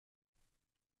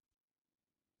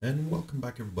And welcome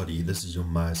back everybody, this is your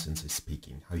Maya Sensei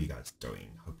speaking. How you guys doing?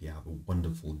 Hope you have a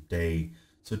wonderful day.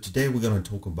 So today we're going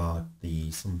to talk about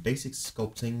some basic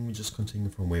sculpting. We just continue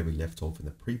from where we left off in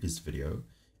the previous video.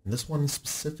 In this one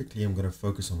specifically, I'm going to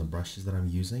focus on the brushes that I'm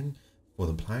using for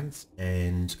the planks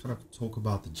and kind of talk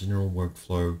about the general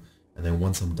workflow. And then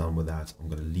once I'm done with that, I'm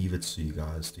going to leave it to you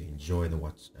guys to enjoy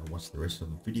watch the rest of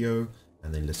the video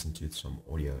and then listen to some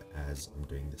audio as I'm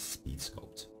doing the speed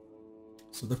sculpt.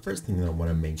 So the first thing that I want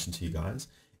to mention to you guys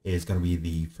is going to be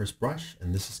the first brush,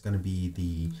 and this is going to be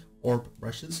the orb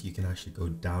brushes. You can actually go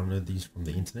download these from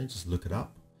the internet, just look it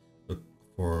up, look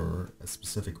for a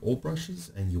specific orb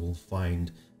brushes, and you will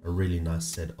find a really nice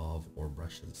set of orb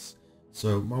brushes.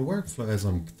 So my workflow, as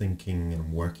I'm thinking and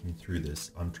I'm working through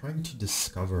this, I'm trying to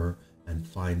discover and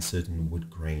find certain wood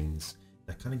grains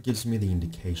that kind of gives me the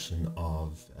indication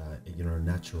of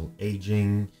natural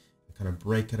aging. Kind of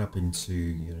break it up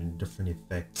into different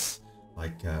effects,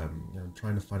 like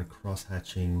trying to find a cross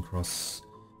hatching, cross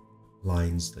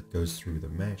lines that goes through the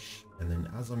mesh. And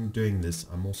then as I'm doing this,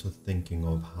 I'm also thinking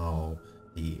of how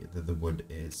the wood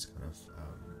is kind of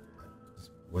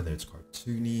whether it's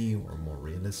cartoony or more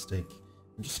realistic,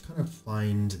 and just kind of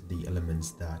find the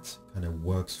elements that kind of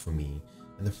works for me.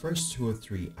 And the first 2 or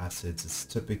 3 assets is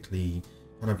typically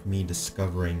kind of me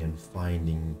discovering and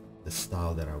finding the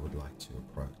style that I would like to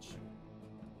approach.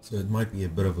 So it might be a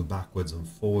bit of a backwards and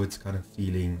forwards kind of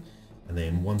feeling, and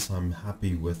then once I'm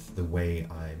happy with the way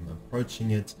I'm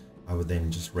approaching it, I would then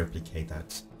just replicate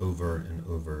that over and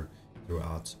over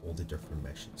throughout all the different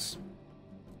meshes.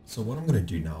 So what I'm going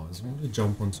to do now is I'm going to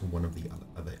jump onto one of the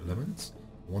other elements.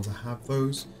 Once I have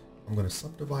those, I'm going to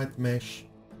subdivide the mesh.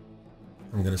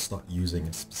 I'm going to start using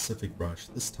a specific brush.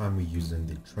 This time we're using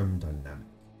the Trim Dynamic.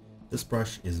 This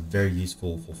brush is very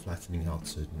useful for flattening out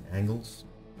certain angles,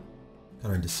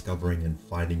 kind of discovering and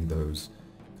finding those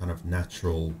kind of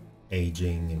natural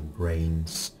aging and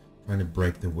grains, trying to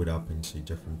break the wood up into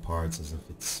different parts as if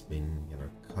it's been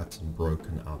cut and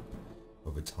broken up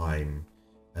over time.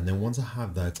 And then once I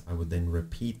have that, I would then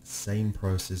repeat the same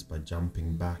process by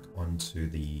jumping back onto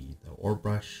the orb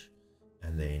brush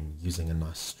and then using a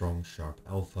nice strong sharp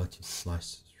alpha to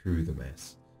slice through the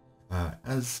mess.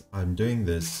 As I'm doing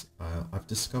this, I've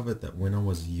discovered that when I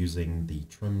was using the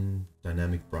Trim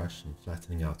Dynamic brush and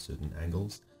flattening out certain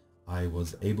angles, I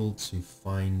was able to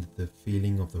find the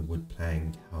feeling of the wood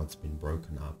plank, how it's been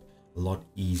broken up, a lot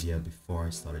easier before I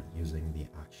started using the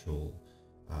actual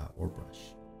orb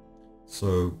brush.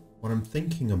 So what I'm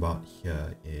thinking about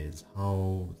here is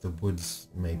how the woods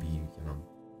maybe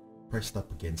pressed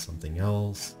up against something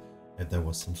else, if there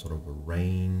was some sort of a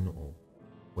rain or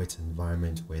wet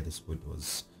environment where this wood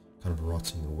was kind of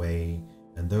rotting away,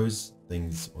 and those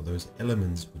things or those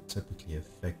elements would typically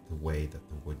affect the way that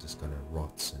the wood is going to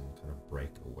rot and kind of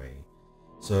break away.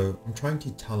 So I'm trying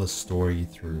to tell a story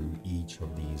through each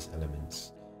of these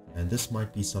elements, and this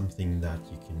might be something that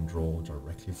you can draw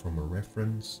directly from a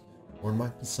reference, or it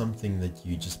might be something that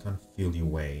you just kind of feel your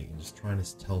way and just trying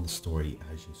to tell the story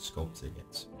as you're sculpting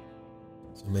it.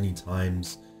 So many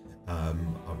times I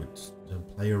would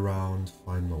play around,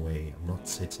 find my way. I'm not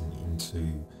setting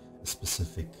into a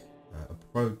specific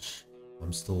approach.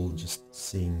 I'm still just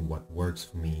seeing what works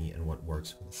for me and what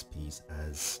works for this piece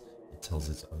as it tells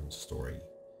its own story.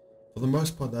 For the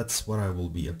most part, that's what I will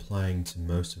be applying to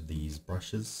most of these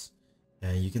brushes.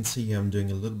 And you can see I'm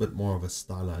doing a little bit more of a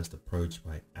stylized approach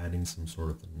by adding some sort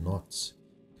of knots,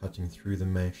 cutting through the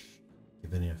mesh,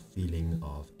 giving it a feeling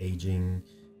of aging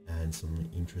and some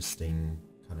interesting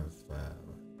kind of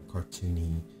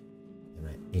cartoony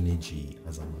energy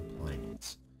as I'm applying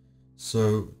it.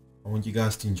 So I want you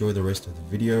guys to enjoy the rest of the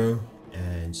video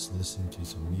and just listen to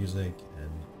some music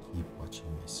and keep watching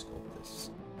me sculpt this.